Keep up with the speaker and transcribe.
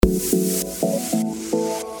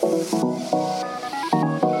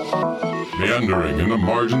Meandering in the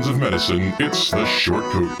margins of medicine, it's the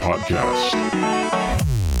Shortcoat Podcast.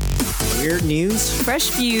 Weird news, fresh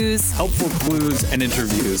views, helpful clues, and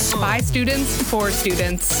interviews. By students, for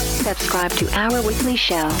students. Subscribe to our weekly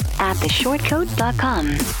show at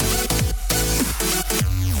theshortcoat.com.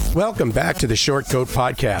 Welcome back to the Shortcoat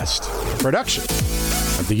Podcast, production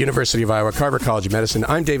of the University of Iowa Carver College of Medicine.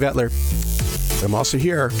 I'm Dave Etler. I'm also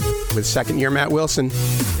here with second-year Matt Wilson.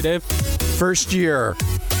 Hey, Dave. First years,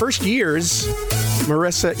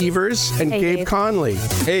 Marissa Evers and Gabe Dave. Conley.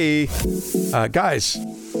 Hey. Guys,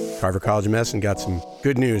 Carver College of Medicine got some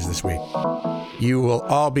good news this week. You will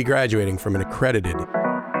all be graduating from an accredited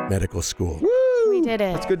medical school. Woo! We did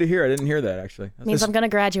it. That's good to hear. I didn't hear that, actually. Means I'm going to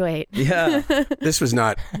graduate. Yeah. This was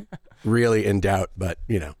not really in doubt, but,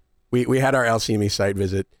 you know, we had our LCME site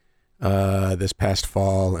visit this past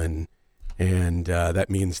fall, and that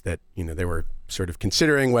means that, you know, they were sort of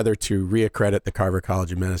considering whether to reaccredit the Carver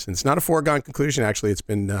College of Medicine. It's not a foregone conclusion. Actually, it's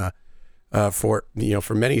been for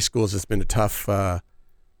many schools, it's been a tough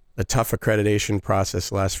accreditation process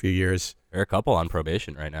the last few years. There are a couple on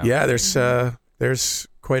probation right now. Yeah, there's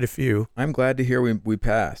quite a few. I'm glad to hear we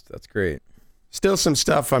passed. That's great. Still some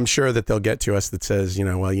stuff I'm sure that they'll get to us that says, you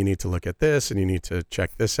know, well, you need to look at this and you need to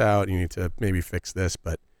check this out. You need to maybe fix this,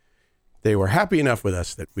 but they were happy enough with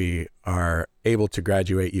us that we are able to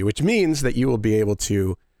graduate you, which means that you will be able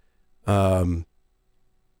to do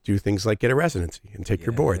things like get a residency and take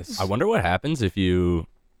your boards. I wonder what happens if your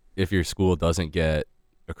school doesn't get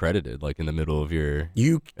accredited, like in the middle of your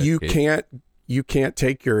you can't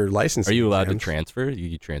take your license. Are you allowed exams. to transfer?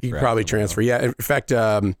 You transfer. You probably transfer. Yeah. In fact,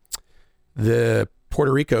 the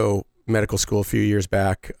Puerto Rico medical school a few years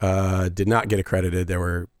back did not get accredited. There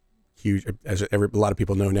were huge, a lot of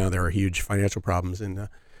people know now, there are huge financial problems in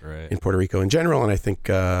Puerto Rico in general, and I think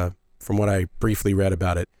from what I briefly read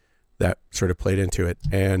about it, that sort of played into it.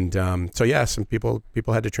 And so yeah, some people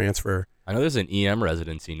had to transfer. I know there's an EM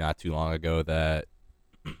residency not too long ago that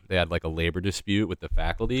they had like a labor dispute with the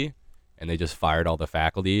faculty, and they just fired all the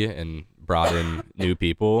faculty and brought in new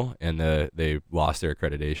people, and they lost their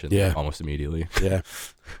accreditation almost immediately. Yeah.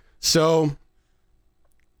 So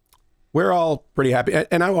we're all pretty happy,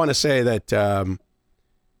 and I want to say that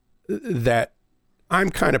that I'm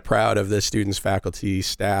kind of proud of the students, faculty,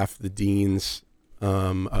 staff, the deans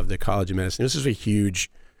of the College of Medicine. This is a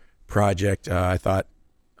huge project. I thought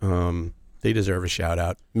they deserve a shout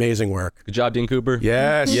out. Amazing work. Good job, Dean Cooper.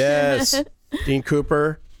 Yes. Yes. Dean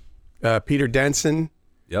Cooper, Peter Denson.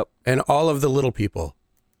 Yep. And all of the little people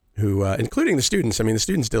who, including the students. I mean, the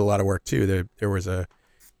students did a lot of work too. There was the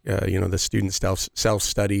student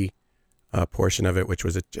self-study portion of it, which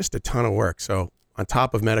was just a ton of work. So on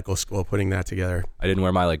top of medical school, putting that together. I didn't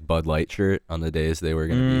wear my like Bud Light shirt on the days they were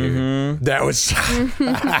going to be here. That was...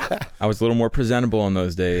 I was a little more presentable on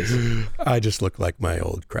those days. I just looked like my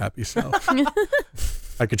old crappy self.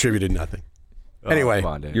 I contributed nothing. Oh, anyway,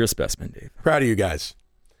 come on, Dave. You're a specimen, Dave. Proud of you guys.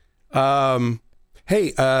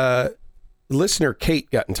 Hey, listener Kate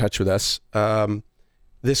got in touch with us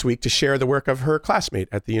this week to share the work of her classmate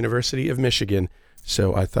at the University of Michigan.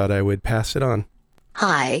 So I thought I would pass it on.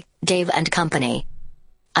 Hi, Dave and company.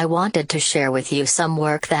 I wanted to share with you some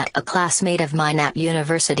work that a classmate of mine at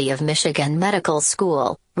University of Michigan Medical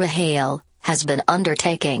School, Raheel, has been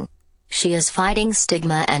undertaking. She is fighting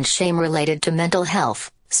stigma and shame related to mental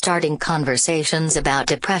health, starting conversations about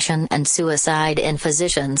depression and suicide in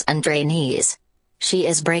physicians and trainees. She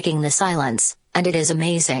is breaking the silence, and it is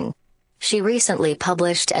amazing. She recently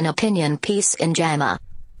published an opinion piece in JAMA.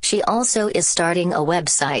 She also is starting a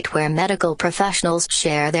website where medical professionals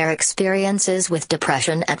share their experiences with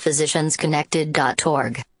depression at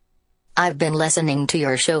physiciansconnected.org. I've been listening to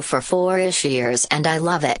your show for 4-ish years and I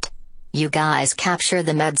love it. You guys capture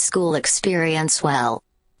the med school experience well.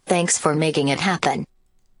 Thanks for making it happen.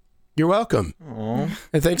 You're welcome. Aww.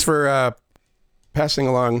 And thanks for passing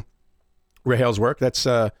along Rahel's work. That's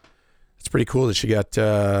pretty cool that she got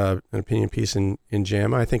an opinion piece in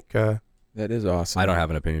JAMA. I think... That is awesome. I don't have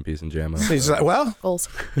an opinion piece in JAMA. He's like, well, Goals.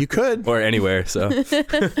 you could. Or anywhere, so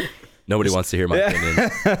nobody wants to hear my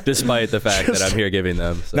opinion, despite the fact that I'm here giving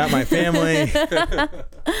them. So. Not my family.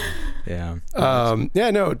 Yeah.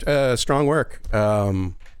 Strong work.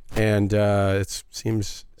 And it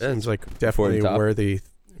seems like definitely a worthy,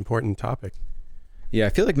 important topic. Yeah, I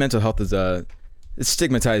feel like mental health is it's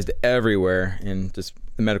stigmatized everywhere, and just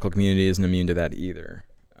the medical community isn't immune to that either.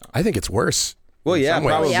 I think it's worse. Well, yeah,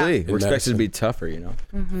 probably. Yeah. We're expected medicine. to be tougher, you know.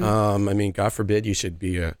 Mm-hmm. I mean, God forbid you should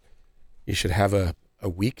have a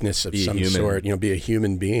weakness of some sort. You know, be a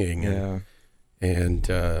human being. Yeah. And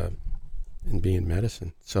and be in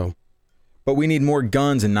medicine. So, But we need more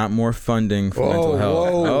guns and not more funding for mental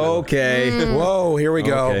health. whoa. Okay. Whoa, here we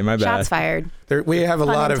go. Okay, my bad. Shots fired. We have a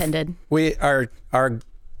Pun lot intended. our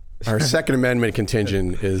Second Amendment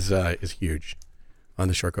contingent is huge on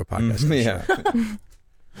the Short Coat podcast. Yeah.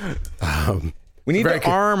 We need to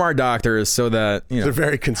arm our doctors so that, It's a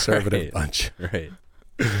very conservative bunch. Right.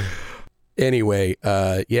 Anyway,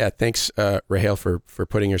 thanks, Rahel, for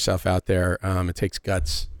putting yourself out there. It takes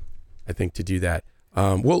guts, I think, to do that.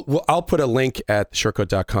 I'll put a link at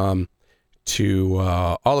shortcoat.com to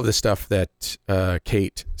all of the stuff that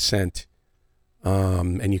Kate sent,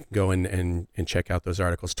 and you can go in and check out those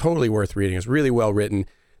articles. Totally worth reading. It's really well written.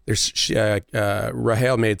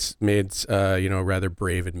 Rahel made a rather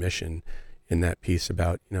brave admission in that piece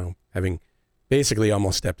about having basically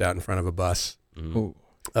almost stepped out in front of a bus to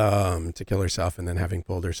kill herself, and then having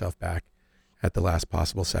pulled herself back at the last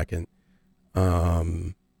possible second.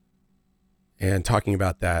 And talking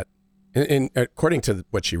about that, and according to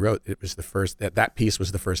what she wrote, it was the first that piece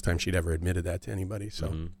was the first time she'd ever admitted that to anybody.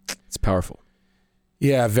 So it's powerful.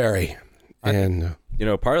 Yeah, very. And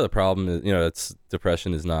part of the problem is it's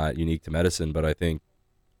depression is not unique to medicine, but I think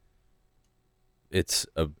it's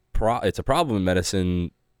a problem in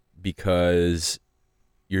medicine because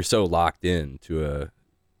you're so locked in to a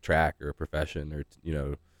track or a profession, or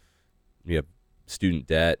you have student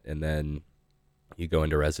debt, and then you go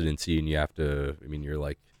into residency and you have to, you're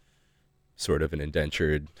like sort of an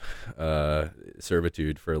indentured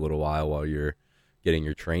servitude for a little while you're getting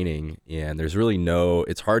your training, and there's really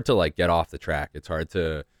it's hard to like get off the track. It's hard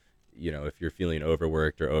to, if you're feeling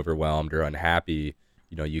overworked or overwhelmed or unhappy,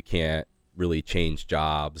 you can't really change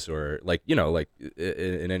jobs, or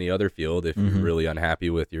in any other field, if you're really unhappy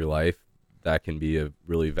with your life, that can be a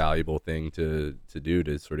really valuable thing to do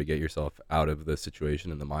to sort of get yourself out of the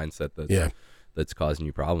situation and the mindset that's causing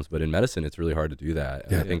you problems. But in medicine, it's really hard to do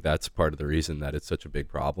that. And I think that's part of the reason that it's such a big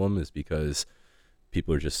problem, is because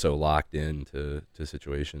people are just so locked into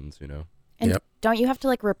situations, And don't you have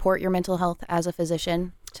to report your mental health as a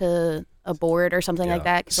physician to a board or something like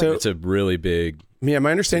that? So it's a really big. Yeah,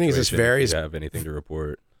 my understanding is this varies. If you have anything to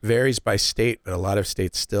report. Varies by state, but a lot of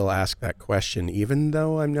states still ask that question, even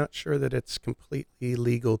though I'm not sure that it's completely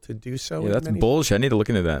legal to do so. Yeah, that's bullshit. I need to look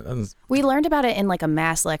into that. We learned about it in a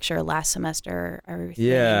mass lecture last semester.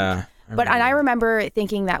 Yeah. I remember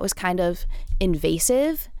thinking that was kind of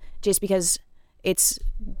invasive, just because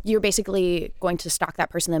you're basically going to stalk that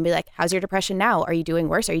person and be like, how's your depression now? Are you doing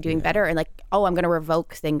worse? Are you doing better? And I'm going to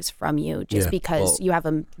revoke things from you just because you have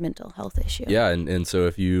a mental health issue. Yeah. And so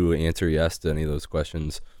if you answer yes to any of those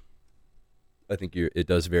questions, I think it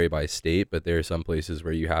does vary by state, but there are some places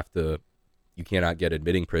where you cannot get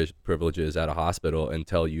admitting privileges at a hospital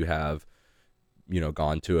until you have,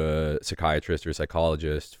 gone to a psychiatrist or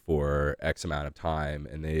psychologist for X amount of time,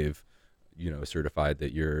 and they've, certified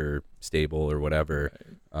that you're stable or whatever.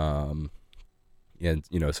 And,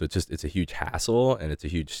 so it's a huge hassle, and it's a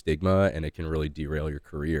huge stigma, and it can really derail your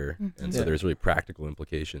career. And so there's really practical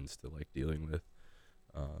implications to dealing with.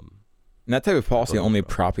 And that type of policy only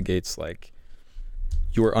propagates a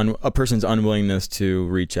person's unwillingness to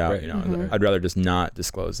reach out. Right. I'd rather just not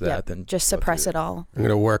disclose that than just suppress it all. I'm going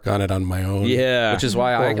to work on it on my own. Yeah. Which is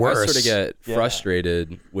why I sort of get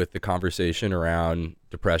frustrated with the conversation around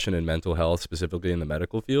depression and mental health, specifically in the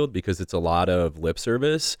medical field, because it's a lot of lip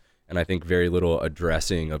service, and I think very little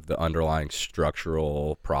addressing of the underlying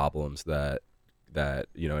structural problems that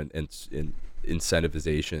and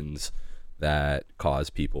incentivizations that cause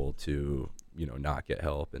people to, not get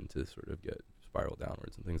help and to sort of get spiral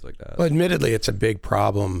downwards and things like that. Well, admittedly, it's a big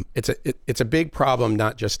problem. It's a big problem,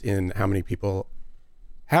 not just in how many people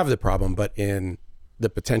have the problem, but in the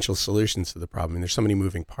potential solutions to the problem. And there's so many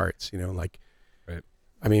moving parts, Right.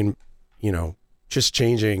 Just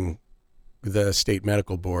changing the state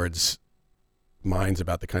medical board's minds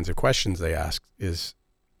about the kinds of questions they ask is,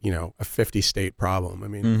 a 50 state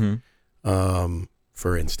problem.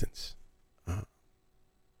 For instance.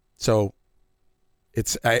 So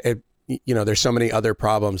it's, there's so many other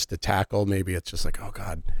problems to tackle. Maybe it's just oh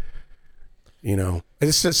God,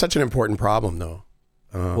 it's just such an important problem though.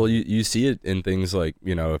 Well, you see it in things like,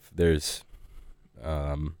 if there's,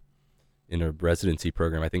 in a residency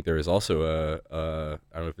program, I think there is also I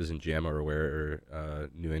don't know if it was in JAMA or where, or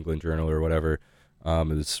New England Journal or whatever. It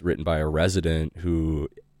was written by a resident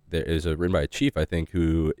written by a chief, I think,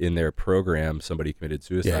 who in their program, somebody committed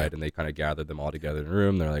suicide, and they kind of gathered them all together in a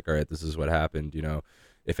room. They're like, all right, this is what happened.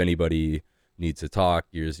 If anybody needs to talk,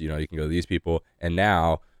 you can go to these people. And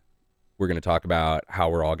now we're going to talk about how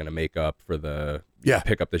we're all going to make up for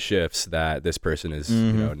pick up the shifts that this person is,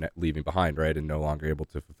 leaving behind, right, and no longer able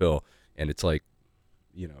to fulfill. And it's like,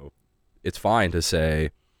 it's fine to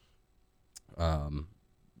say, well,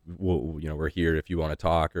 we're here if you want to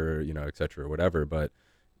talk, or, et cetera, or whatever. But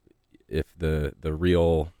if the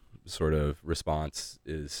real sort of response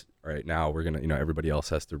is, all right, now we're going to, everybody else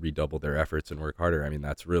has to redouble their efforts and work harder. I mean,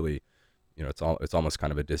 that's really, it's almost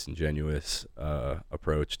kind of a disingenuous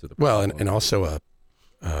approach to the problem. Well, and also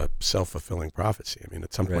a self-fulfilling prophecy. I mean,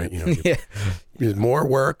 at some point, Yeah. more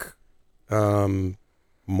work,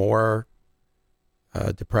 more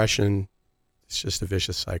depression. It's just a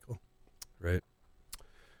vicious cycle. Right.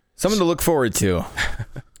 Something to look forward to.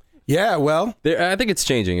 Yeah, well, I think it's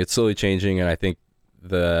changing. It's slowly changing, and I think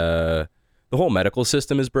the whole medical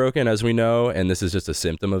system is broken, as we know, and this is just a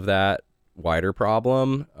symptom of that wider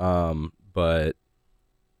problem. But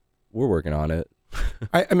we're working on it.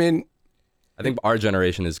 I mean, I think our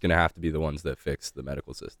generation is going to have to be the ones that fix the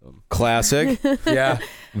medical system. Classic. yeah.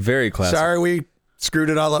 Very classic. Sorry, we screwed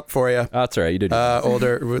it all up for you. That's all right. You did.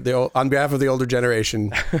 On behalf of the older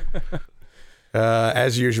generation,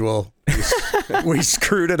 as usual, we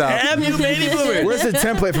screwed it up. Damn you, baby boomer. Where's the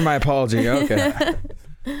template for my apology? Okay.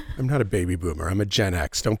 I'm not a baby boomer. I'm a Gen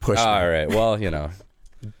X. Don't push me. All right. Well,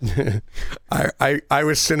 I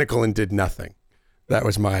was cynical and did nothing. That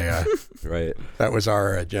was my right. That was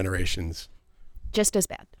our generation's. Just as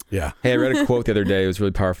bad. Yeah. Hey, I read a quote the other day. It was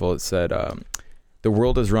really powerful. It said, the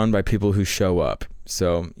world is run by people who show up.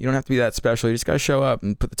 So you don't have to be that special. You just got to show up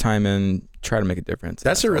and put the time in, try to make a difference.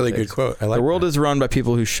 That's a really good quote. I like the world that. is run by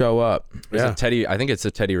people who show up. Yeah. I think it's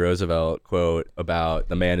a Teddy Roosevelt quote about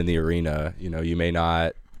the man in the arena. You may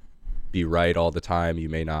not be right all the time. You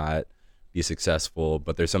may not be successful,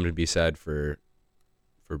 but there's something to be said for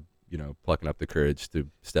plucking up the courage to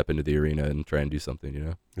step into the arena and try and do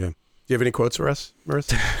something, Yeah. Do you have any quotes for us,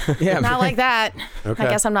 Marissa? Yeah. Not like that. Okay. I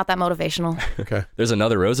guess I'm not that motivational. Okay. There's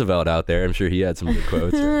another Roosevelt out there. I'm sure he had some good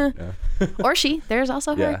quotes. Right? Yeah. Or she. There's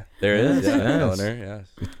also her. Yeah, there is. Yeah, Yes. Eleanor. Yes.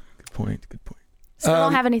 Good point. Good point. Still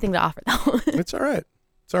don't have anything to offer though. It's all right.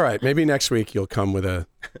 It's all right. Maybe next week you'll come with a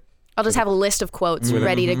I'll just have a list of quotes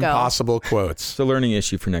ready to go. possible quotes. It's a learning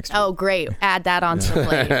issue for next week. Oh, great. Add that onto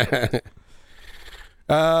the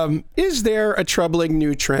plate. Is there a troubling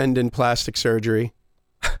new trend in plastic surgery?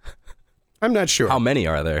 I'm not sure. How many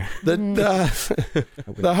are there? The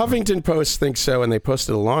Huffington Post thinks so, and they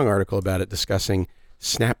posted a long article about it discussing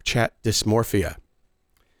Snapchat dysmorphia.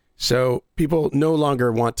 So people no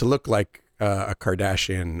longer want to look like a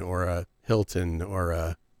Kardashian or a Hilton or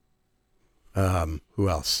a who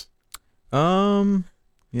else?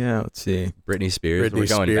 Yeah, let's see. Britney Spears. Britney We're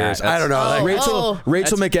going Spears. back. I don't know. Oh,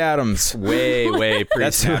 Rachel McAdams. Way pre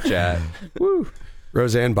Snapchat. Woo.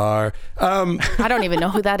 Roseanne Barr. I don't even know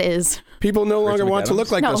who that is. People no longer want to look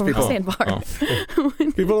like No, those people. Roseanne Barr.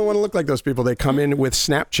 People don't want to look like those people. They come in with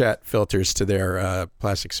Snapchat filters to their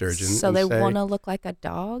plastic surgeon. So and they say, want to look like a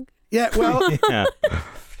dog? Yeah, well, Yeah.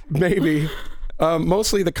 maybe.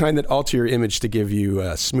 Mostly the kind that alter your image to give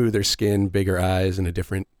you smoother skin, bigger eyes, and a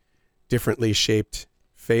differently shaped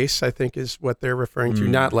face, I think is what they're referring to.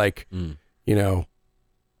 Not like,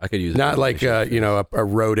 I could use not like, a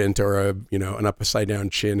rodent or an upside down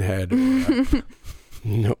chin head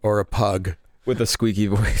or a pug. With a squeaky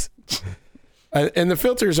voice. And the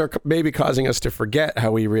filters are maybe causing us to forget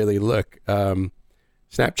how we really look.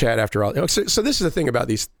 Snapchat, after all. So this is the thing about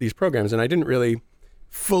these programs, and I didn't really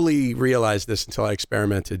fully realize this until I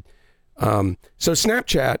experimented. So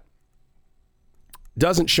Snapchat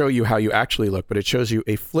doesn't show you how you actually look, but it shows you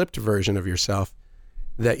a flipped version of yourself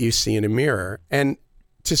that you see in a mirror. And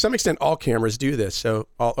to some extent, all cameras do this. So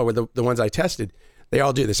the ones I tested, they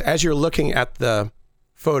all do this. As you're looking at the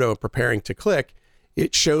photo preparing to click,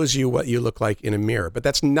 it shows you what you look like in a mirror. But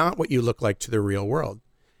that's not what you look like to the real world.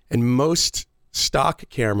 And most stock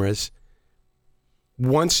cameras,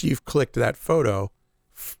 once you've clicked that photo,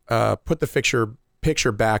 put the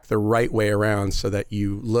picture back the right way around so that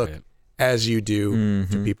you look as you do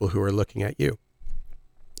to people who are looking at you.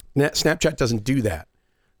 Snapchat doesn't do that.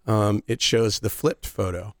 It shows the flipped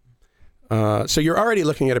photo. So you're already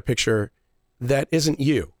looking at a picture that isn't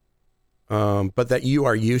you, but that you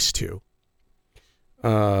are used to.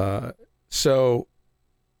 So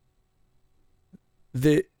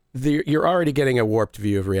you're already getting a warped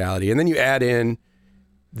view of reality, and then you add in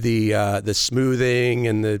the smoothing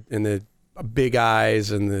and the big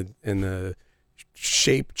eyes and the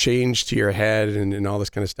shape change to your head and all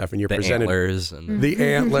this kind of stuff, and you're presented antlers and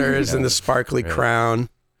the antlers and the sparkly crown.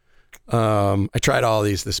 I tried all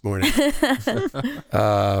these this morning.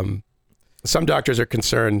 Some doctors are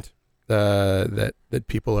concerned that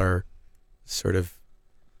people are sort of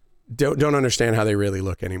don't understand how they really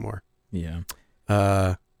look anymore. Yeah.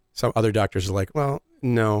 Some other doctors are like, well,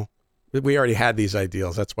 no, we already had these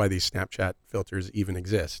ideals. That's why these Snapchat filters even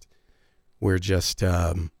exist. We're just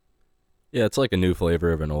Yeah, it's like a new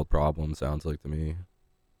flavor of an old problem. Sounds like to me.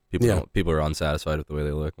 People are unsatisfied with the way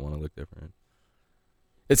they look and want to look different.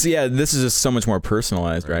 This is just so much more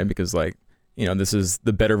personalized, right? Because like, this is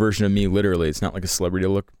the better version of me. Literally, it's not like a celebrity to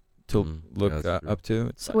look up to.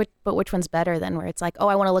 It's But which one's better then? Where it's like, oh,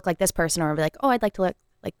 I want to look like this person, or be like, oh, I'd like to look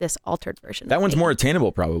like this altered version. that of one's me. more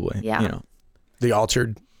attainable, probably. Yeah. the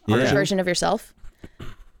altered. Version of yourself. I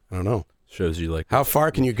don't know. Shows you like How far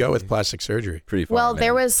can you go with plastic surgery? pretty far. Well, man.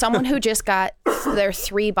 there was someone who just got their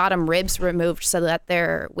 3 bottom ribs removed so that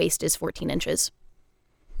their waist is 14 inches.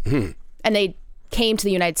 And they came to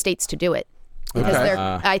the United States to do it. Because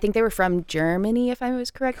I think they were from Germany, if I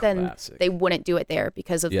was correct. Then Classic. they wouldn't do it there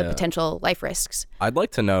because of Yeah. the potential life risks. I'd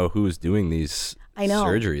like to know who's doing these I know.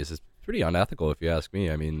 surgeries. It's pretty unethical if you ask me.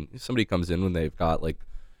 I mean, if somebody comes in when they've got like,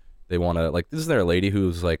 they want to like, isn't there a lady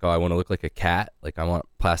who's like, oh, I want to look like a cat. Like I want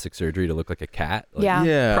plastic surgery to look like a cat. Like,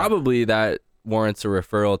 Yeah. Probably that warrants a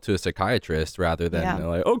referral to a psychiatrist rather than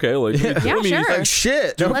like, okay, like, Yeah, let me sure. like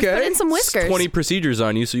shit. Let's Okay. put in some whiskers. 20 procedures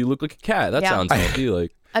on you so you look like a cat. That Yeah. sounds healthy.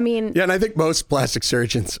 Like, I mean, Yeah, and I think most plastic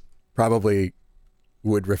surgeons probably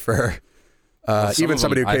would refer. some Even of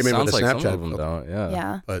somebody them- who came in sounds with a like Snapchat. Some of them filter. don't. Yeah.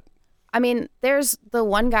 yeah. But I mean, there's the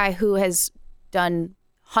one guy who has done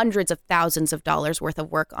hundreds of thousands of dollars worth of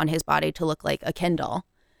work on his body to look like a Ken doll.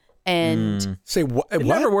 And say what? It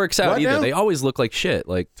never works out What either. now? They always look like shit.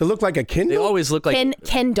 Like To look like a Kindle. they always look like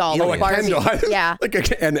Ken doll. Oh, like a Barbie. Kindle. Yeah. Like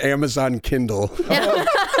an Amazon Kindle.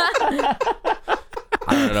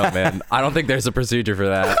 I don't know, man. I don't think there's a procedure for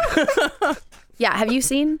that. Yeah. Have you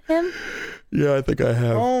seen him? Yeah, I think I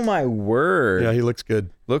have. Oh my word! Yeah, he looks good.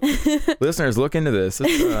 Look, listeners, look into this.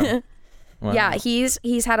 It's, wow. Yeah,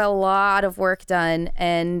 he's had a lot of work done,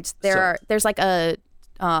 and there's like a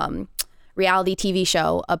reality TV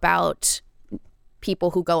show about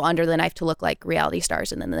people who go under the knife to look like reality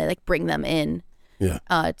stars, and then they like bring them in Yeah.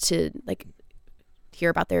 to like hear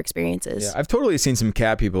about their experiences. Yeah, I've totally seen some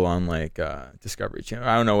cat people on like Discovery Channel.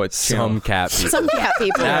 I don't know what channel. Some cat people. Some cat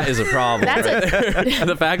people. That is a problem. That's right there.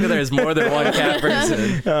 The fact that there's more than one cat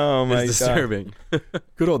person Oh my is god! disturbing.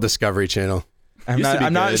 Good old Discovery Channel. I'm Used to be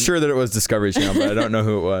not good. sure that it was Discovery Channel, but I don't know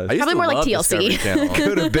who it was. I used Probably to more like love TLC. Discovery Channel.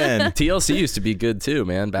 Could have been. TLC used to be good too,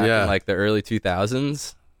 man. Back Yeah. in like the early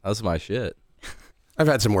 2000s, that was my shit. I've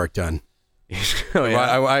had some work done. Oh,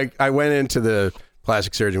 yeah. I went into the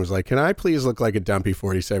plastic surgeon was like, can I please look like a dumpy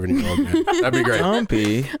 47-year-old man? That'd be great.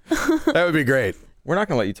 Dumpy. That would be great. We're not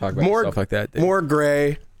gonna let you talk about More stuff like that. Dave. More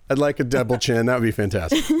gray. I'd like a double chin. That would be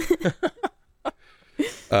fantastic.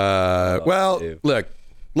 Well, Dave. look,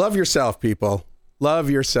 love yourself, people. Love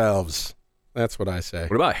yourselves. That's what I say.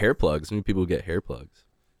 What about hair plugs? Many people get hair plugs.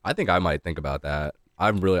 I think I might think about that. I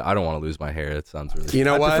don't want to lose my hair. It sounds really. You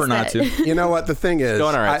know I what? prefer not to. You know what? The thing is,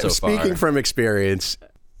 going all right so speaking far. from experience,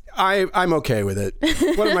 I'm okay with it.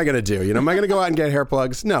 What am I going to do? Am I going to go out and get hair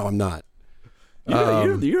plugs? No, I'm not.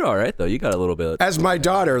 You're all right though. You got a little bit. As my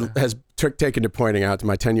daughter has taken to pointing out to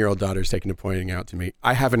my 10-year-old daughter's taken to pointing out to me,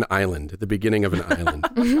 I have an island, the beginning of an island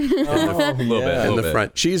A little bit. in the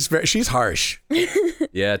front. She's harsh,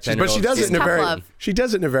 Yeah, but she does it in a tough very love. she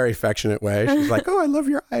does it in a very affectionate way. She's like, "Oh, I love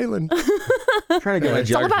your island." I'm trying to get my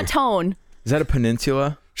It's all geography. about tone. Is that a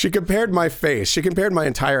peninsula? She compared my face. She compared my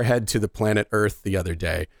entire head to the planet Earth the other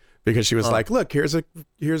day because she was like, "Look, here's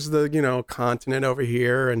the continent over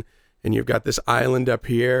here, and you've got this island up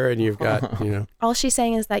here, and you've got All she's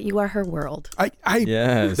saying is that you are her world. I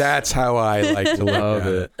Yes. That's how I like to Love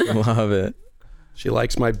look at it. Love it. She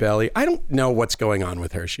likes my belly. I don't know what's going on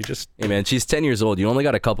with her. She just Hey man, she's 10 years old. You only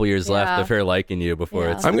got a couple years left Yeah. of her liking you before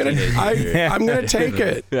Yeah. it's. I'm gonna take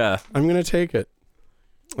it. Yeah. I'm gonna take it.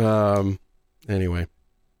 Anyway,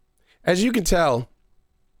 as you can tell,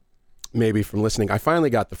 maybe from listening, I finally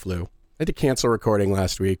got the flu. I had to cancel recording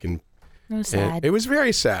last week, and It was sad. it was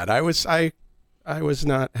very sad. I was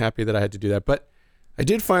not happy that I had to do that, but I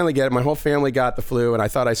did finally get it. My whole family got the flu, and I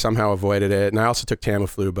thought I somehow avoided it. And I also took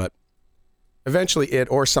Tamiflu, but eventually it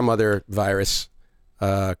or some other virus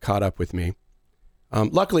caught up with me.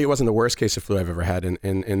 Luckily, it wasn't the worst case of flu I've ever had,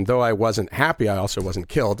 and though I wasn't happy, I also wasn't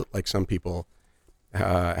killed like some people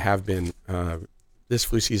have been. This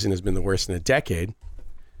flu season has been the worst in a decade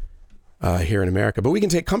here in America. But we can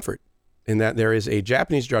take comfort in that there is a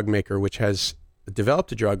Japanese drug maker which has developed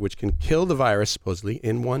a drug which can kill the virus supposedly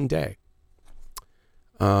in one day.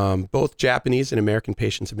 Both Japanese and American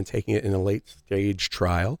patients have been taking it in a late stage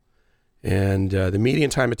trial. And the median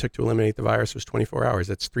time it took to eliminate the virus was 24 hours.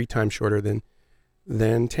 That's 3 times shorter than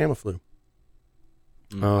Tamiflu.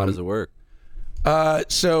 How does it work?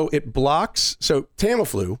 So it blocks. So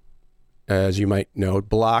Tamiflu as you might know,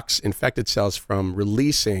 blocks infected cells from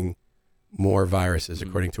releasing more viruses,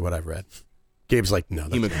 according to what I've read. Gabe's like, no,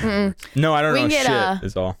 that's not how it works. No, I don't We know can get, shit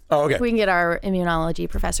is all. Oh, okay. We can get our immunology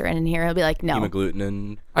professor in here. He'll be like, no.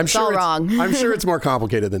 Hemagglutinin. I'm It's sure all wrong. I'm sure it's more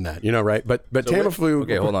complicated than that, right? But Tamiflu.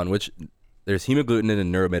 Okay, hold on. There's hemagglutinin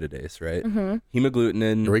and neuraminidase, right?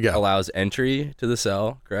 Hemagglutinin Here we go. allows entry to the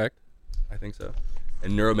cell, correct? I think so.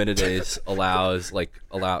 And neuraminidase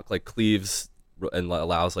cleaves and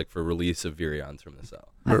allows for release of virions from the cell.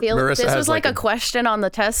 I feel Marissa this has was like a question on the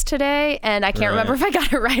test today, and I can't remember if I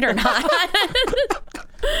got it right or not.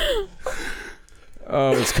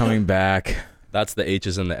 Oh, it's coming back. That's the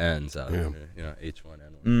H's and the N's out Yeah. there.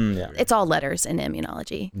 H1N1. Yeah. It's all letters in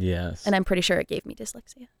immunology, Yes. and I'm pretty sure it gave me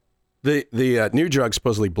dyslexia. The new drug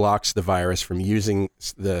supposedly blocks the virus from using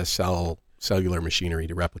the cellular machinery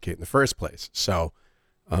to replicate in the first place. So,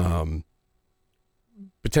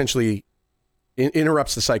 potentially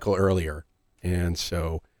interrupts the cycle earlier, and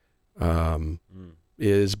so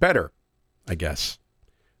is better, I guess.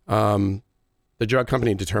 The drug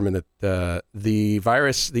company determined that the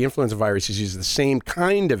influenza virus uses the same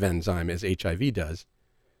kind of enzyme as HIV does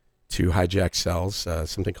to hijack cells,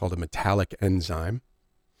 something called a metallic enzyme,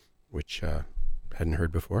 which hadn't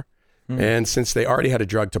heard before. And since they already had a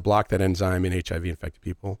drug to block that enzyme in HIV-infected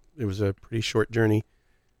people, it was a pretty short journey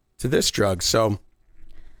to this drug. So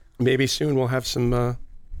maybe soon we'll have some...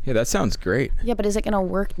 Yeah, that sounds great. Yeah, but is it going to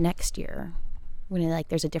work next year when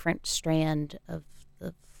there's a different strand of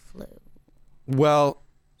the flu? Well,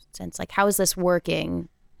 Since how is this working?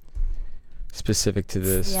 Specific to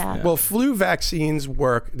this. Yeah. well, flu vaccines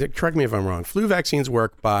work... Correct me if I'm wrong. Flu vaccines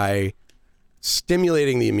work by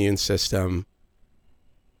stimulating the immune system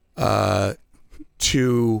to...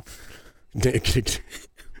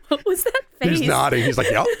 What was that face? He's nodding. He's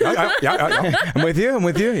like, yeah. I'm with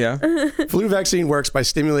you. Yeah. Flu vaccine works by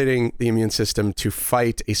stimulating the immune system to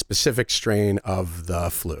fight a specific strain of the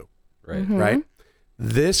flu, Right. right?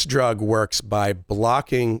 This drug works by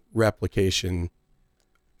blocking replication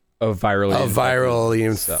Of viral of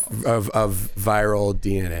viral cells. of viral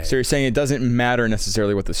DNA. So you're saying it doesn't matter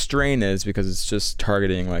necessarily what the strain is because it's just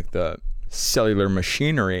targeting the cellular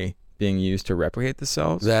machinery being used to replicate the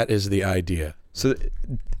cells? That is the idea. So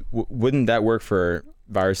wouldn't that work for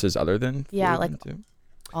viruses other than flu Yeah, then, too?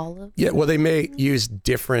 All of Yeah, well, they may use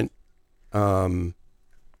different. They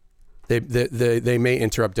may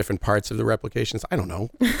interrupt different parts of the replications. I don't know.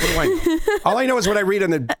 What do I know? All I know is what I read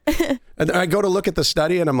and I go to look at the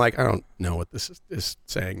study and I'm like, I don't know what this is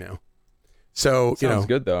saying now. So Sounds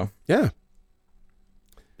good though. Yeah.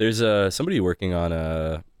 There's somebody working on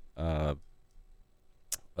a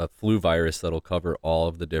flu virus that'll cover all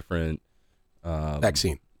of the different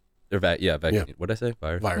Vaccine. vaccine. Yeah. What did I say?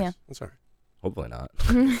 Virus. Yeah. That's all right. Hopefully not.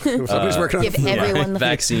 Somebody's working on Give flu. everyone the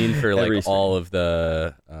Vaccine for Every all of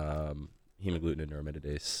the hemagglutinin and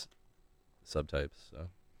neuraminidase subtypes. So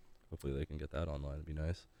hopefully they can get that online. It'd be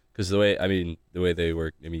nice. Because the way they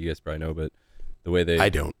work. I mean, you guys probably know, but the way I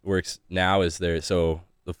don't. works now is so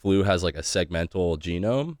the flu has a segmental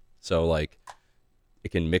genome. So it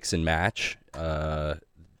can mix and match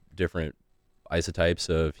different isotypes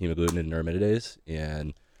of hemagglutinin and neuraminidase,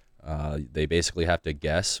 and they basically have to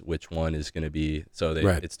guess which one is going to be. So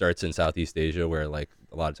it starts in Southeast Asia, where a lot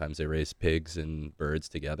of times they raise pigs and birds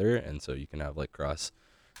together, and so you can have cross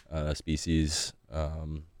species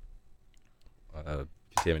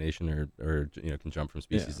contamination, or can jump from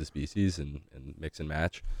species to species and mix and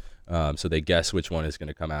match. So they guess which one is going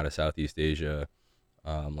to come out of Southeast Asia,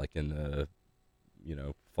 in the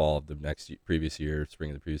fall of the previous year, spring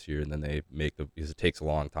of the previous year, and then they make because it takes a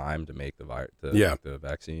long time to make the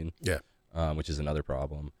vaccine, which is another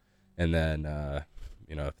problem. And then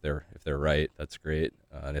if they're right, that's great,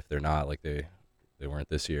 and if they're not, they weren't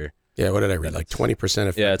this year. Yeah, what did I read? 20%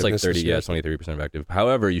 effectiveness. Yeah, it's 30. this year? Yeah, 23% effective.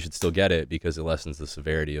 However, you should still get it because it lessens the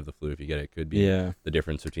severity of the flu if you get it. It could be the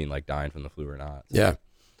difference between dying from the flu or not. So. Yeah.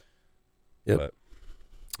 Yep. But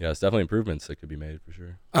yeah, it's definitely improvements that could be made for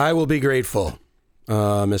sure. I will be grateful.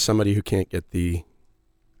 As somebody who can't get the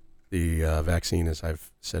vaccine, as I've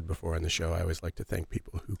said before on the show, I always like to thank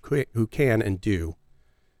people who can and do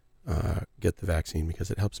get the vaccine because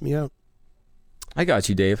it helps me out. I got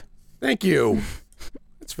you, Dave. Thank you.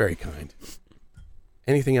 That's very kind.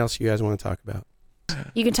 Anything else you guys want to talk about?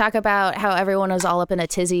 You can talk about how everyone was all up in a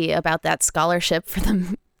tizzy about that scholarship for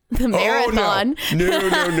the marathon.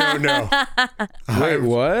 No. Wait,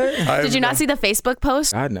 what? Did you not see the Facebook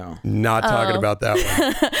post? God, no. Not talking about that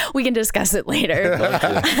one. We can discuss it later.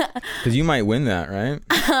 Because you might win that, right?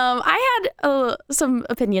 I had some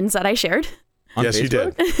opinions that I shared. On Yes,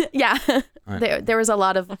 Facebook? you did. Yeah. There was a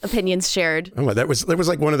lot of opinions shared. Oh, that was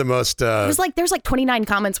like one of the most. There's like 29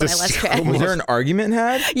 comments when I last checked. Was there an argument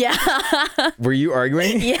had? Yeah. Were you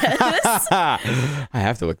arguing? Yes. I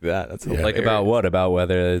have to look at that. That's Like hilarious. about what? About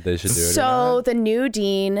whether they should do it or So the new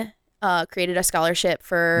dean created a scholarship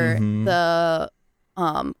for the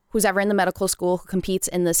who's ever in the medical school who competes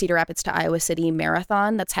in the Cedar Rapids to Iowa City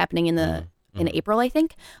marathon that's happening in April, I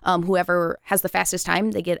think. Whoever has the fastest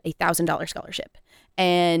time, they get a $1,000 scholarship.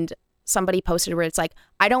 And somebody posted where it's like,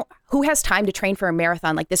 who has time to train for a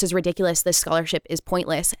marathon? Like, this is ridiculous. This scholarship is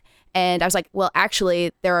pointless. And I was like, well,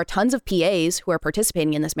 actually, there are tons of PAs who are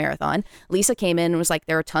participating in this marathon. Lisa came in and was like,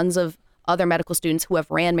 there are tons of other medical students who have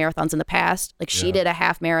ran marathons in the past. Like, she did a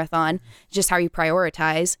half marathon, just how you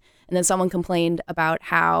prioritize. And then someone complained about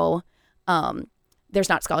how there's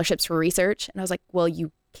not scholarships for research. And I was like, well,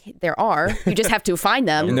 there are. You just have to find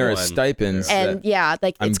them. And there are stipends. And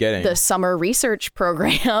I'm getting. the summer research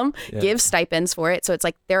program gives stipends for it. So it's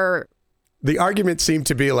like The argument seemed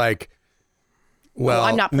to be like, well,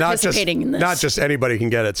 I'm not participating in this. Not just anybody can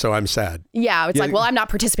get it, so I'm sad. Yeah, it's like, well, I'm not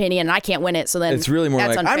participating in it and I can't win it. So then It's really more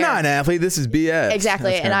that's like, unfair. I'm not an athlete. This is BS.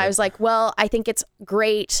 Exactly. That's And kind I of was like, well, I think it's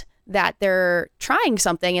great that they're trying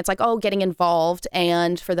something. It's like, oh, getting involved.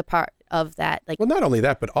 And for the part of that, like, Well, not only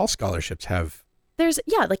that, but all scholarships have. there's,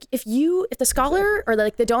 like if the scholar or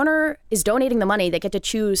like the donor is donating the money, they get to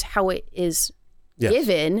choose how it is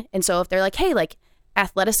given. And so if they're like, hey, like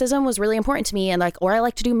athleticism was really important to me and like, or I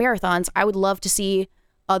like to do marathons, I would love to see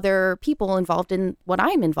other people involved in what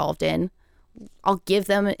I'm involved in. I'll give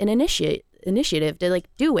them an initiative to like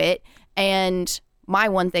do it. And my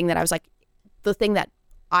one thing that I was like, the thing that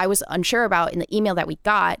I was unsure about in the email that we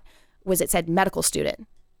got was it said medical student.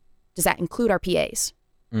 Does that include our PAs?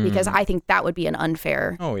 Because I think that would be an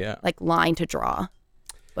unfair like line to draw.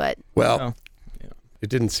 But Well, it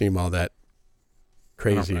didn't seem all that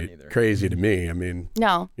crazy to me. I mean,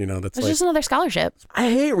 no, that's it's like, just another scholarship. I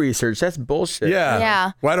hate research. That's bullshit.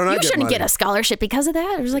 Yeah. Why don't I You get shouldn't money? get a scholarship because of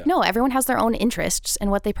that. It was like, no, everyone has their own interests and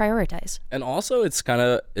what they prioritize. And also, it's kind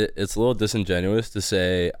of it's a little disingenuous to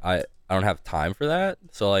say I don't have time for that.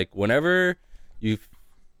 So like whenever you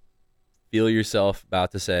feel yourself about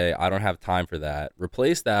to say I don't have time for that,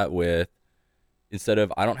 replace that with, instead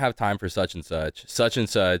of I don't have time for such and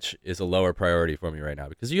such is a lower priority for me right now,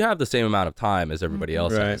 because you have the same amount of time as everybody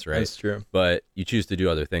else has, right? That's true. But you choose to do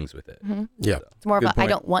other things with it. Yeah. It's more of Good I point.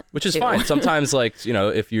 don't want Which is to. fine. Sometimes, like,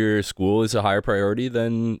 if your school is a higher priority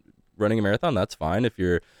than running a marathon, that's fine. If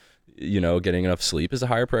you're, getting enough sleep is a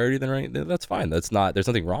higher priority than running, that's fine. There's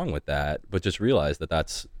nothing wrong with that. But just realize that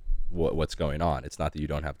that's what's going on. It's not that you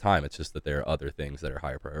don't have time. It's just that there are other things that are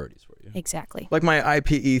higher priorities for you. Exactly. Like my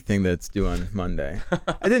IPE thing that's due on Monday.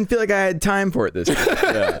 I didn't feel like I had time for it this week.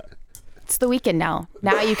 It's the weekend now.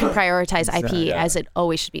 Now you can prioritize IP as it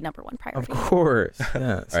always should be number one Of priority. course.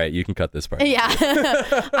 Yes. All right, you can cut this part. Yeah.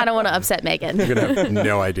 I don't want to upset Megan. I'm going to have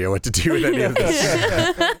no idea what to do with any of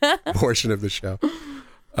this portion of the show.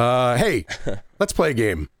 Hey, let's play a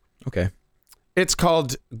game. Okay. It's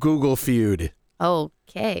called Google Feud.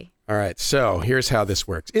 Okay. All right, so here's how this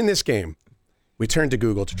works. In this game, we turn to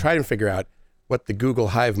Google to try and figure out what the Google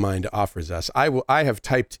Hive Mind offers us. I have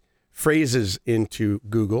typed phrases into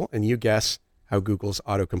Google, and you guess how Google's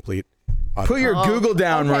autocomplete. Put your Google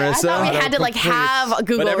down, Okay, I Marissa. thought we had to like have a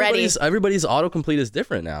Google But ready. everybody's autocomplete is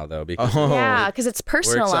different now, though. Because Yeah, because it's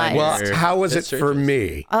personalized. Well, how was it for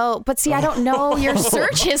me? Oh, but see, I don't know your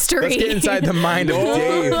search history. Let's get inside the mind of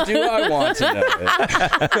Dave. do I want to know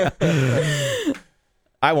it?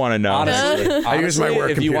 I want to know. Honestly, I use my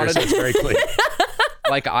work if you computer, wanted so it's very clear.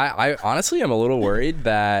 like I honestly am a little worried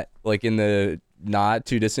that like in the not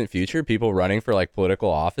too distant future, people running for like political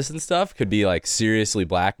office and stuff could be like seriously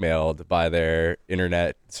blackmailed by their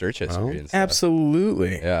internet search history and stuff.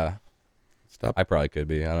 Absolutely. Yeah. I probably could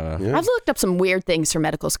be. I don't know. Yeah. I've looked up some weird things for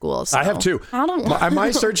medical schools. So I have too. I don't.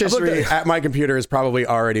 My search history at my computer is probably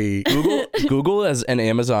already. Google and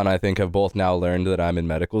Amazon, I think, have both now learned that I'm in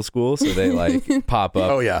medical school, so they like pop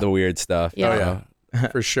up the weird stuff. Yeah. Oh yeah,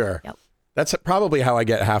 for sure. Yep. That's probably how I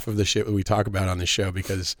get half of the shit we talk about on the show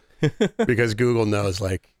because Google knows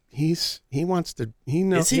like he wants to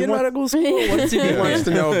knows Is he in medical school? What does he he do? wants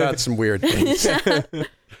to know about some weird things.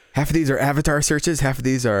 Half of these are avatar searches. Half of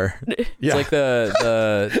these are. Yeah. It's like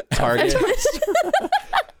the Target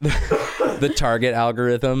the Target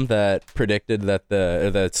algorithm that predicted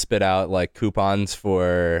that spit out like coupons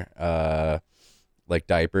for like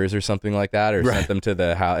diapers or something like that, or sent them to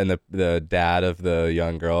the house, and the dad of the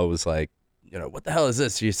young girl was like, what the hell is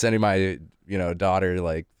this? She's sending my, daughter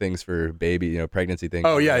like things for baby, pregnancy things.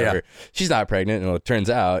 Oh, yeah, whatever. yeah. She's not pregnant. And it turns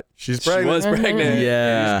out she was pregnant.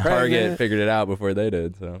 Yeah. Target figured it out before they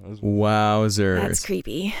did. So it was, Wowzers. That's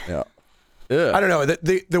creepy. yeah. I don't know.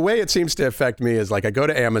 The way it seems to affect me is like I go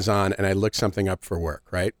to Amazon and I look something up for work,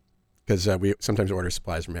 right? Because we sometimes order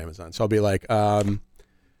supplies from Amazon. So I'll be like, so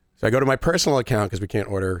I go to my personal account because we can't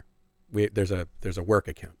order. There's a work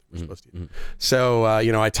account we're supposed to use. So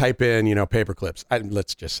I type in paper clips.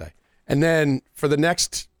 Let's just say, and then for the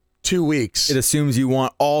next 2 weeks, It assumes you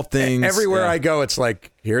want all things. everywhere I go, it's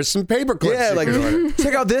like here's some paper clips. Yeah, you like can order.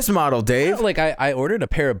 check out this model, Dave. Like I ordered a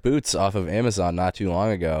pair of boots off of Amazon not too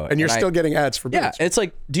long ago, and you're still getting ads for boots. Yeah, it's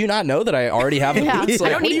like, do you not know that I already have the Yeah, boots? I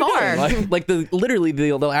Like, don't what are need you doing? more. Like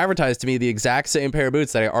they'll advertise to me the exact same pair of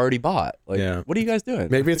boots that I already bought. Like, Yeah. what are you guys doing?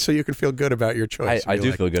 Maybe it's so you can feel good about your choice. I You're do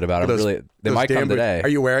like, feel good about them. those- Really, they those might come damn boots. today. Are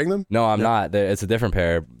you wearing them? No, I'm not. It's a different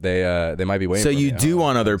pair. They might be waiting. So for you me. do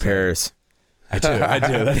want other pairs. I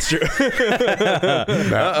do. That's true.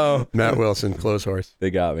 Matt Wilson, close horse. They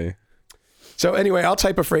got me. So anyway, I'll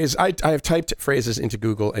type a phrase. I have typed phrases into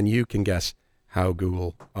Google, and you can guess how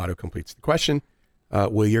Google auto-completes the question.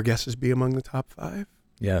 Will your guesses be among the top 5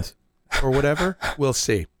 Yes. or whatever? We'll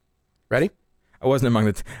see. Ready? I wasn't among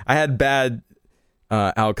the. I had bad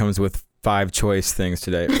outcomes with 5 choice things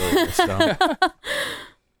today. Earlier, so.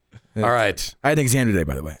 All right. I had an exam today,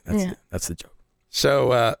 by the way. Yeah. That's the joke.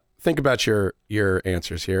 So think about your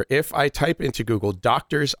answers here. If I type into Google,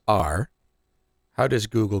 doctors are, how does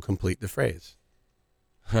Google complete the phrase?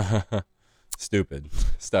 Stupid.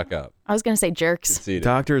 Stuck up. I was gonna say jerks. Conceited.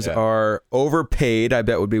 Doctors Yeah. are overpaid. I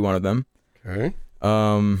bet would be one of them. Okay.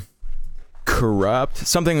 Corrupt.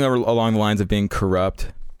 Something along the lines of being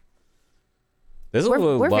corrupt, There's a We're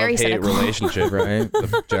little very love-hate cynical. relationship right?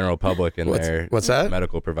 with the general public and their What's that?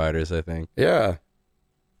 medical providers, I think. Yeah.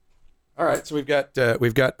 All right. So we've got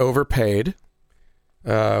overpaid.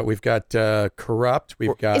 We've got corrupt.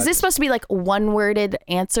 We've got. Is this supposed to be like one-worded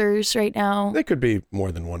answers right now? They could be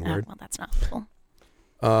more than one Oh, word. well, that's not cool.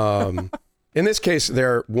 In this case,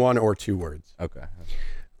 they're 1 or 2 words. Okay.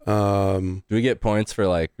 Um, Do we get points for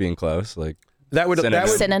like being close? Like that would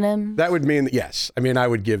Synonym. that would mean that, yes. I mean, I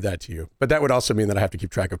would give that to you, but that would also mean that I have to keep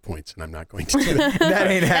track of points, and I'm not going to do that. That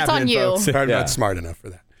ain't That's on happening, you. folks. I'm Yeah. not smart enough for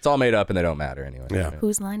that. it's all made up and they don't matter anyway. Yeah.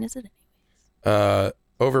 Whose line is it?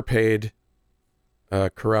 Overpaid,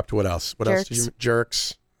 corrupt. What else? What else? Jerks.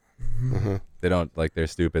 Jerks. They don't like they're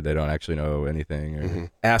stupid. They don't actually know anything.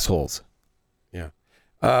 Or, Assholes. Yeah.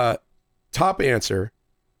 Top answer: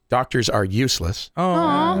 doctors are useless.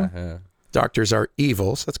 Aw. yeah. Doctors are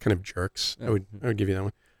evil. So that's kind of jerks. I would give you that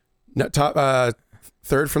one. No, top.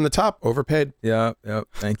 Third from the top: overpaid. Yep.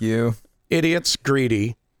 Thank you. Idiots,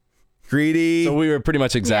 greedy. Greedy. So we were pretty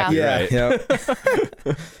much exactly yeah. right. Yep.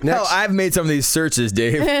 Hell, Next, I've made some of these searches,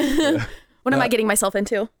 Dave. What am I getting myself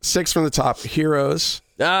into? 6 from the top: heroes,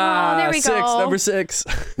 Ah, there we 6, go. number 6.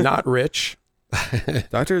 not rich,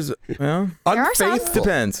 Doctors, well, are some. unfaithful.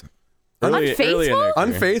 depends. Early in their career.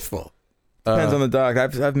 Unfaithful. Depends on the doc.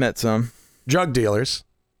 I've met some. Drug dealers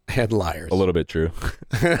and liars. A little bit true.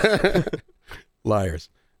 Liars.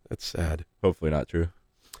 That's sad. Hopefully not true.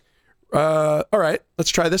 All right, let's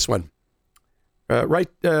try this one.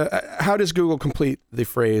 How does Google complete the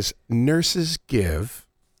phrase "nurses give"?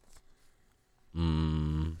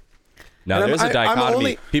 Now And there's I'm a dichotomy.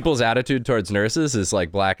 only- People's attitude towards nurses is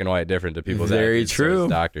like black and white different to people's Very attitudes true.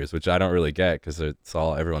 towards doctors, which I don't really get because it's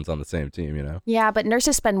all everyone's on the same team, you know. Yeah, but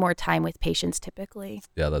nurses spend more time with patients typically.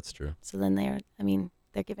 Yeah, that's true. So then they're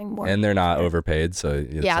giving more. And they're not overpaid, so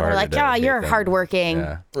it's yeah, they're harder like, to yeah, hate you're them. hardworking.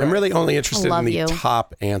 Yeah. I'm really only interested in love the you.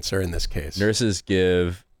 top answer in this case. Nurses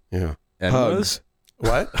give Yeah. enemas? Hugs.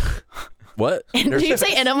 What? What? And did you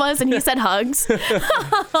say enemas and he said hugs?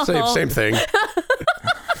 Same thing.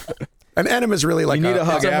 An enema is really like You need a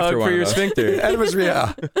hug It's a after hug one for of your those. sphincter. Enema's,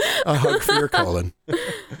 yeah, a hug for your colon.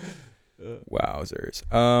 Wowzers.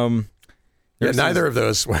 Yeah, Nurses- neither of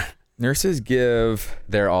those. Nurses give.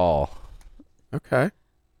 They're all. Okay,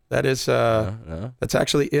 that is No? that's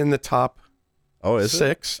actually in the top Oh, is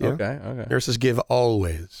 6. it? Yeah. Okay. Nurses give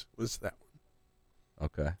always was that one,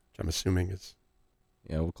 Okay. which I'm assuming is.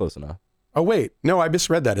 Yeah, well, close enough. Oh wait, no, I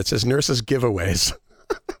misread that. It says nurses giveaways.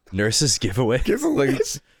 Nurses giveaway.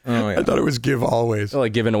 Giveaways. Oh, yeah. I thought it was give always.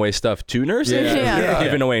 Like giving away stuff to nurses? Yeah. Yeah.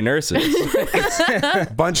 Giving away nurses.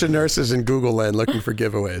 Bunch of nurses in Google land looking for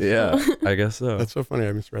giveaways. Yeah, I guess so. That's so funny.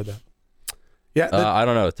 I misread that. Yeah, I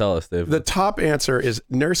don't know. Tell us, Dave. the top answer is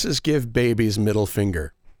nurses give babies middle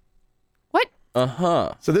finger. What?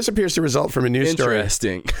 Uh-huh. So this appears to result from a news story.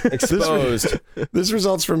 Interesting. Exposed. This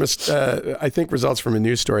results from I think results from a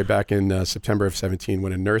news story back in September of 17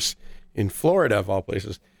 when a nurse in Florida, of all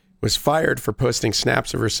places, was fired for posting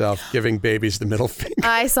snaps of herself giving babies the middle finger.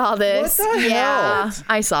 I saw this. What the Yeah, hell?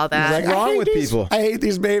 I saw that. What's wrong with people? I hate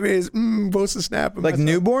these babies. Post a snap of Like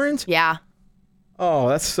myself. newborns? Yeah. Oh,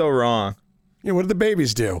 that's so wrong. Yeah, what do the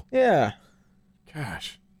babies do? Yeah.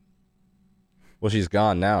 Gosh. Well, she's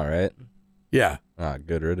gone now, right? Yeah. Ah,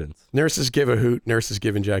 good riddance. Nurses give a hoot. Nurses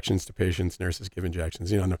give injections to patients. Nurses give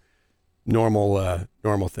injections. You know,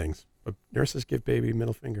 normal things. But nurses give baby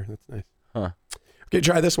middle finger. That's nice. Huh. Okay,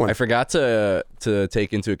 try this one. I forgot to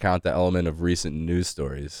take into account the element of recent news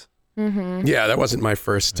stories. Mm-hmm. Yeah, that wasn't my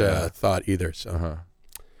first thought either. So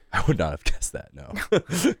I would not have guessed that. No.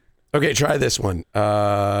 okay, try this one.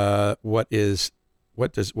 What does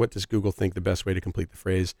Google think the best way to complete the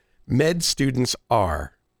phrase "med students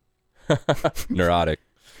are"? Neurotic,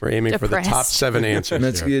 We're aiming for the top Depressed. 7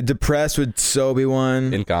 answers. here. Depressed would so be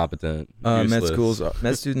one. incompetent, Med useless.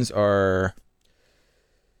 med students are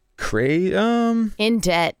crazy. In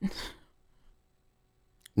debt.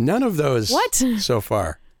 None of those What? so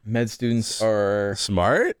far. Med students are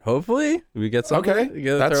Smart. Hopefully, we get something. Okay, You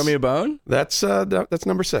gonna that's- throw me a bone? That's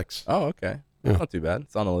number 6. Oh, okay. Yeah. Not too bad.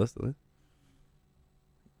 It's on the list at least.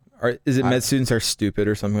 is it med students are stupid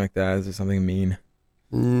or something like that? Is it something mean?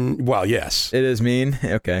 Well, yes. It is mean.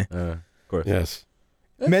 Okay. Of course. Yes.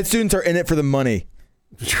 Med students are in it for the money.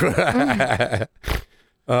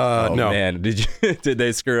 Oh no. man, did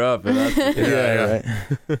they screw up? Right.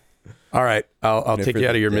 All right, I'll In it take for you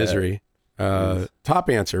out the of your debt. misery. Top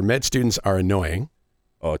answer: med students are annoying.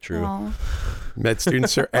 Oh, true. Oh. Med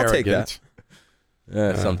students are I'll take arrogant.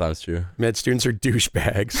 Yeah, sometimes true. Med students are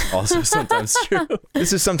douchebags. Also, sometimes true.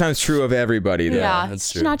 This is sometimes true of everybody. Though. Yeah, that's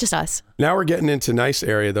it's true. not just us. Now we're getting into nice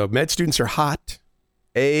area though. Med students are hot.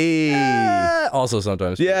 Hey. Also,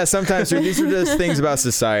 sometimes. True. Yeah, sometimes true. These are just things about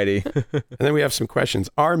society. And then we have some questions.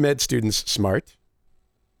 Are med students smart?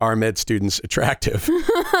 Are med students attractive?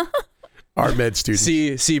 Are med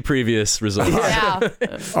students See previous results. Yeah.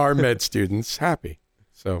 are med students happy?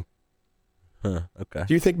 So, Okay.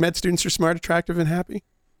 do you think med students are smart, attractive, and happy?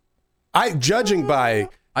 Judging by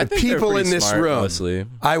I the think they're people in pretty this smart, room, mostly.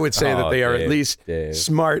 I would say that Oh, they are at Dave, least Dave.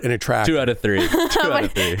 smart and attractive. 2 out of 3. 2 out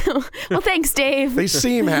of 3. Well, thanks, Dave. They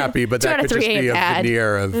seem happy, but 2 that out of could just 3 be a ain't bad.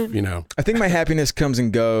 veneer of, I think my happiness comes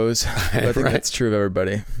and goes. But I think Right. that's true of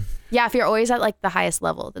everybody. Yeah, if you're always at like the highest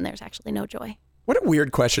level, then there's actually no joy. What a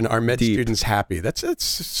weird question. Are med Deep. students happy?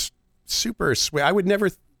 That's super sweet. I would never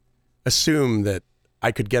assume that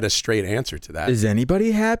I could get a straight answer to that. Is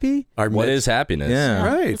anybody happy? Are What med- is happiness? Yeah.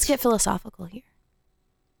 right? Let's get philosophical here.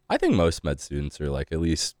 I think most med students are like at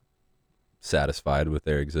least satisfied with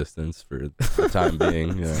their existence for the time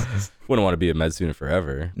being. You know, wouldn't want to be a med student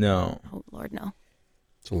forever. No. Oh Lord, no.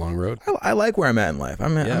 It's a long road. I like where I'm at in life.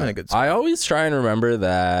 I'm in a good spot. I always try and remember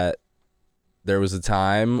that there was a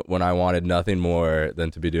time when I wanted nothing more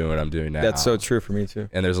than to be doing what I'm doing now. That's so true for me too.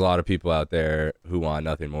 And there's a lot of people out there who want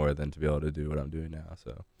nothing more than to be able to do what I'm doing now.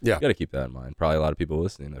 So Yeah. you got to keep that in mind. Probably a lot of people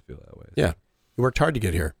listening that feel that way. So, Yeah. You worked hard to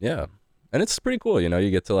get here. yeah. And it's pretty cool. You know, you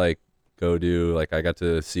get to like go do, like, I got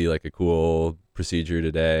to see like a cool procedure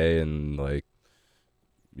today and like,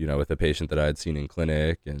 you know, with a patient that I had seen in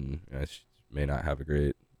clinic, and you know, she may not have a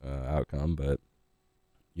great outcome, but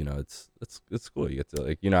you know, it's cool. You get to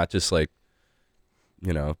like, you're not just like,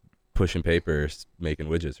 you know, pushing papers, making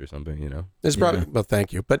widgets or something, you know. It's probably, well,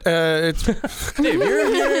 thank you. But it's, Dave,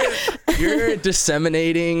 you're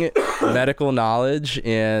disseminating medical knowledge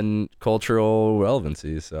and cultural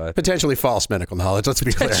relevancy. So I think potentially false medical knowledge. Let's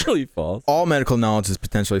be clear. potentially false. All medical knowledge is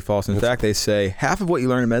potentially false. In fact, they say half of what you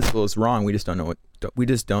learn in med school is wrong. We just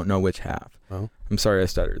don't know which half. Well. I'm sorry I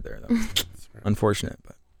stuttered there. That was unfortunate,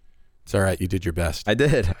 but It's all right. You did your best. I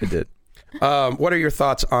did. What are your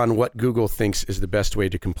thoughts on what Google thinks is the best way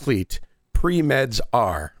to complete pre-meds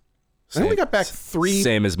are? I only got back three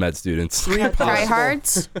Same as med students. possible.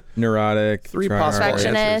 Tryhards, Neurotic, Three tryhard, possible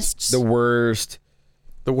perfectionists. the worst,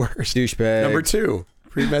 The worst. douchebag. Number 2.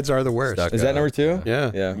 Pre-meds are the worst. Stuck Is that number 2?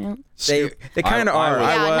 Yeah. Yeah. They kind of are.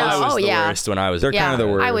 Yeah, no, I was oh, the yeah. worst when I was. They're kind of the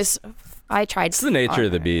worst. I tried. It's the nature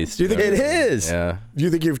of the beast. Do you think It is. Yeah, Do you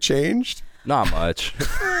think you've changed? not much.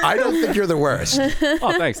 I don't think you're the worst.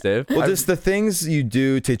 Oh, thanks, Dave. Well, just the things you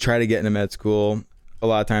do to try to get into med school, a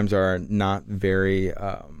lot of times are not very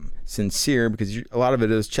sincere because a lot of it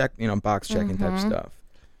is box checking type stuff.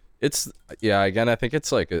 It's again, I think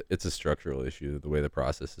it's like it's a structural issue, the way the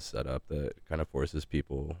process is set up, that kind of forces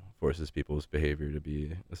people's behavior to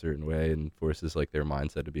be a certain way and forces like their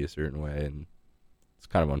mindset to be a certain way, and it's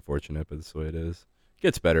kind of unfortunate, but it's the way it is. It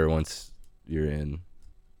gets better once you're in,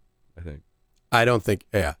 I think. I don't think,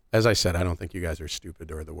 as I said, I don't think you guys are stupid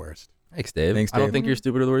or the worst. Thanks, Dave. Thanks, I don't Dave. think you're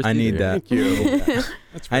stupid or the worst. I need either. that. Thank you.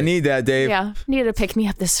 That's I need that, Dave. Yeah, needed to pick me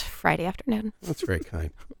up this Friday afternoon. That's very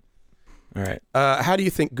kind. All right. How do you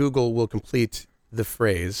think Google will complete the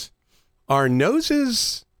phrase, "Our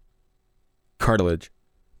noses"? Cartilage.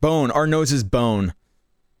 Bone. Our nose is bone.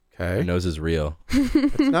 Your Okay, nose is real.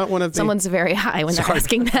 it's not one of the. Someone's very high when they're Sorry.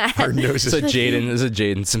 asking that. Our noses. Is it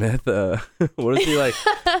Jaden Smith? What is he like?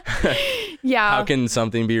 Yeah. How can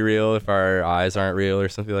something be real if our eyes aren't real or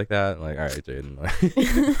something like that? Like, all right,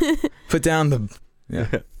 Jaden. Put down the. Yeah.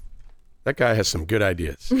 That guy has some good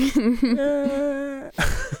ideas.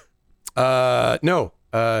 No.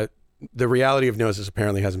 The reality of noses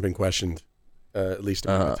apparently hasn't been questioned, at least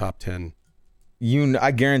among the top 10.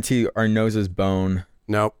 I guarantee our nose is bone.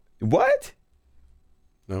 Nope. What?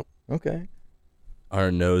 Nope. Okay.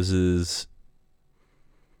 Our noses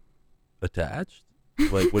attached?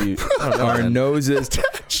 Like, what do you? I don't know, Our man. nose is.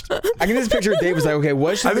 I can just picture Dave was like, okay,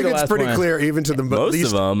 what should I be think the it's last pretty one? clear, even to the Most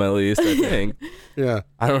least. of them, at least, I think. Yeah.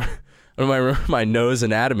 I don't know. My nose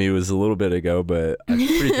anatomy was a little bit ago, but I'm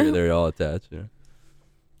pretty sure they're all attached. Yeah.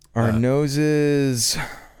 Our nose is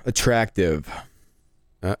attractive.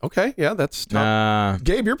 Okay. Yeah, that's top.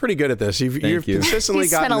 Gabe, you're pretty good at this. You've you. consistently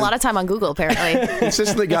He's spent gotten a lot of time on Google, apparently.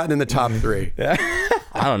 consistently gotten in the top 3.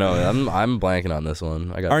 I don't know. I'm blanking on this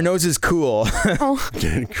one. I got Our nose is cool.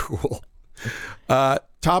 Cool.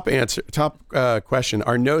 Top question.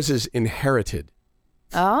 Are noses inherited?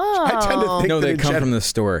 Oh. I tend to think No, that they in come from the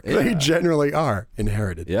stork. They generally are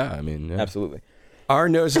inherited. Yeah, I mean, yeah. Absolutely. Are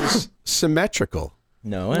noses symmetrical?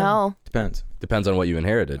 No. No. Depends. Depends on what you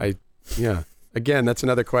inherited. Yeah. Again, that's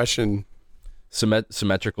another question.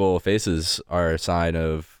 Symmetrical faces are a sign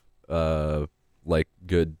of like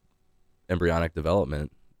good embryonic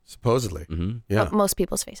development. Supposedly. Mm-hmm. Yeah. But most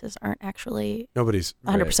people's faces aren't actually Nobody's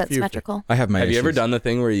 100% few- symmetrical. I have my Have you ever issues. done the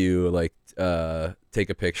thing where you like take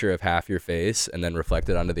a picture of half your face and then reflect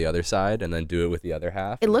it onto the other side and then do it with the other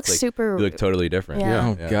half? It And looks it's like, super. You look totally different. Yeah.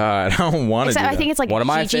 Oh God, I don't want to do Except that. I think it's like One of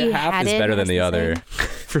my Gigi half is Hadid better than has the other, same-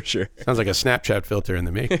 for sure. Sounds like a Snapchat filter in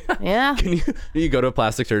the making. Yeah. Can you go to a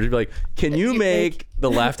plastic surgeon and be like, can you make the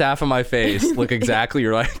left half of my face look exactly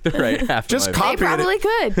like the right half Just of my They copy probably it.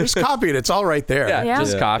 could. Just copy it. It's all right there. face? Yeah.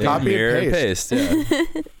 Just copy, Copy and mirror, and paste. paste.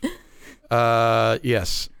 Yeah.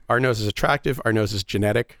 Yes. Our nose is attractive. Our nose is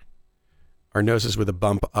genetic. Our nose is with a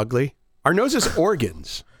bump ugly. Our nose is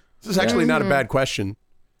organs. This is actually not a bad question.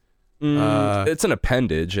 It's an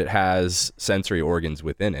appendage. It has sensory organs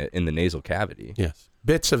within it in the nasal cavity. Yes.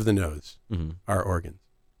 Bits of the nose Mm-hmm. are organs.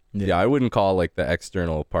 Yeah, I wouldn't call like the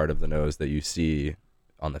external part of the nose that you see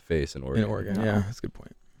on the face an organ. in Oregon. Yeah, that's a good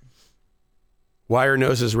point. Why are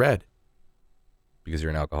noses red? Because you're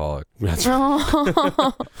an alcoholic. That's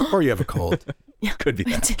Oh. or you have a cold. Could be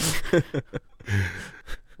that.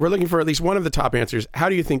 We're looking for at least one of the top answers. How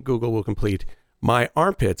do you think Google will complete "My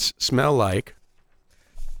armpits smell like"?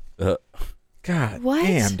 God What?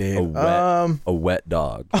 damn, Dave. A wet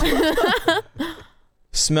dog.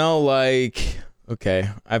 Smell like. Okay,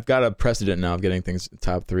 I've got a precedent now of getting things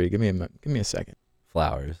top 3. Give me a second.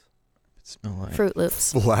 Flowers. Smell like. Fruit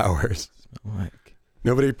Loops. Flowers. Smell like.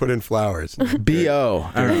 Nobody put in flowers.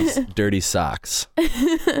 B.O. I don't know. Dirty socks.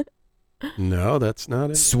 No, that's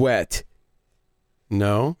not it. Sweat.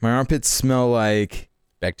 No. My armpits smell like.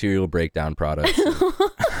 Bacterial breakdown products.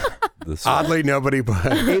 The sweat. Oddly, nobody put.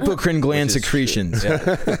 Apocrine gland Which is secretions.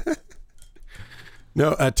 Yeah.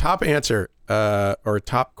 No, top answer or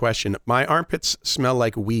top question. My armpits smell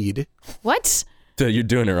like weed. What? Dude, you're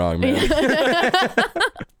doing it wrong, man.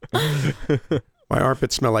 My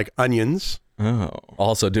armpits smell like onions, Oh.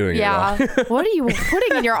 Also doing it wrong. Yeah. What are you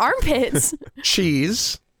putting in your armpits?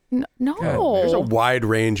 cheese. No. There's a wide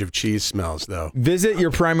range of cheese smells, though. Visit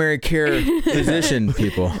your primary care physician,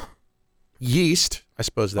 people. Yeast. I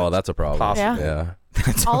suppose that's, Oh, that's a problem. possible. Yeah.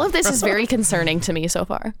 Yeah. All of this is very concerning to me so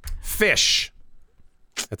far. Fish.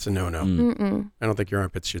 That's a no-no. I don't think your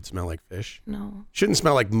armpits should smell like fish. No. Shouldn't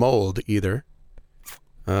smell like mold either.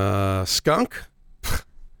 Skunk.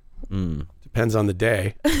 Depends on the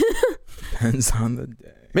day. Depends on the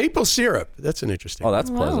day. Maple syrup. That's an interesting. Oh, that's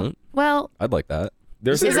Wow. pleasant. Well, I'd like that.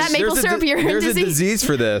 There's Is that maple syrup your There's a disease? disease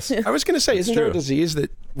for this. I was going to say, isn't there a true. disease that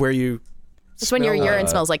where you? it's when your smell, urine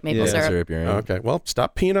smells like maple Yeah, syrup. urine. Okay, well,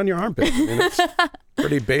 stop peeing on your armpit. I mean, it's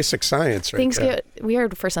pretty basic science, right Things there. get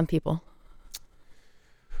weird for some people.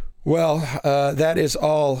 Well, that is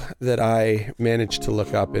all that I managed to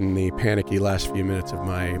look up in the panicky last few minutes of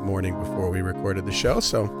my morning before we recorded the show.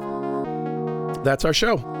 So that's our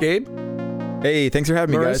show. Gabe, Hey, thanks for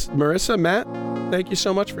having me, guys. Marissa, Matt, thank you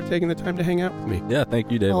so much for taking the time to hang out with me. Yeah,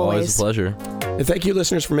 thank you, Dave. Always a pleasure. And thank you,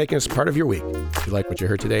 listeners, for making us part of your week. If you like what you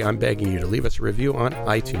heard today, I'm begging you to leave us a review on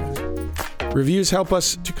iTunes. Reviews help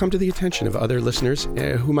us to come to the attention of other listeners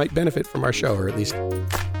who might benefit from our show, or at least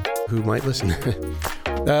who might listen.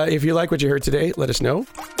 If you like what you heard today, let us know,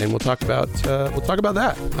 and we'll talk about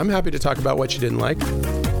that. I'm happy to talk about what you didn't like,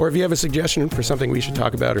 or if you have a suggestion for something we should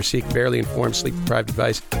talk about or seek fairly informed, sleep-deprived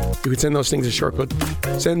advice, you can send those things to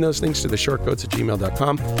the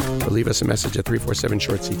shortcoats@gmail.com, or leave us a message at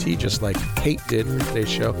 347-SHORT-CT, just like Kate did for today's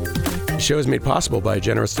show. The show is made possible by a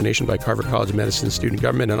generous donation by Carver College of Medicine student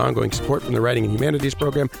government and ongoing support from the Writing and Humanities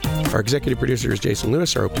program. Our executive producer is Jason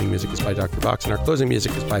Lewis. Our opening music is by Dr. Vox, and our closing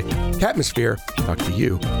music is by Catmosphere. Talk to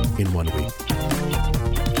you in 1 week.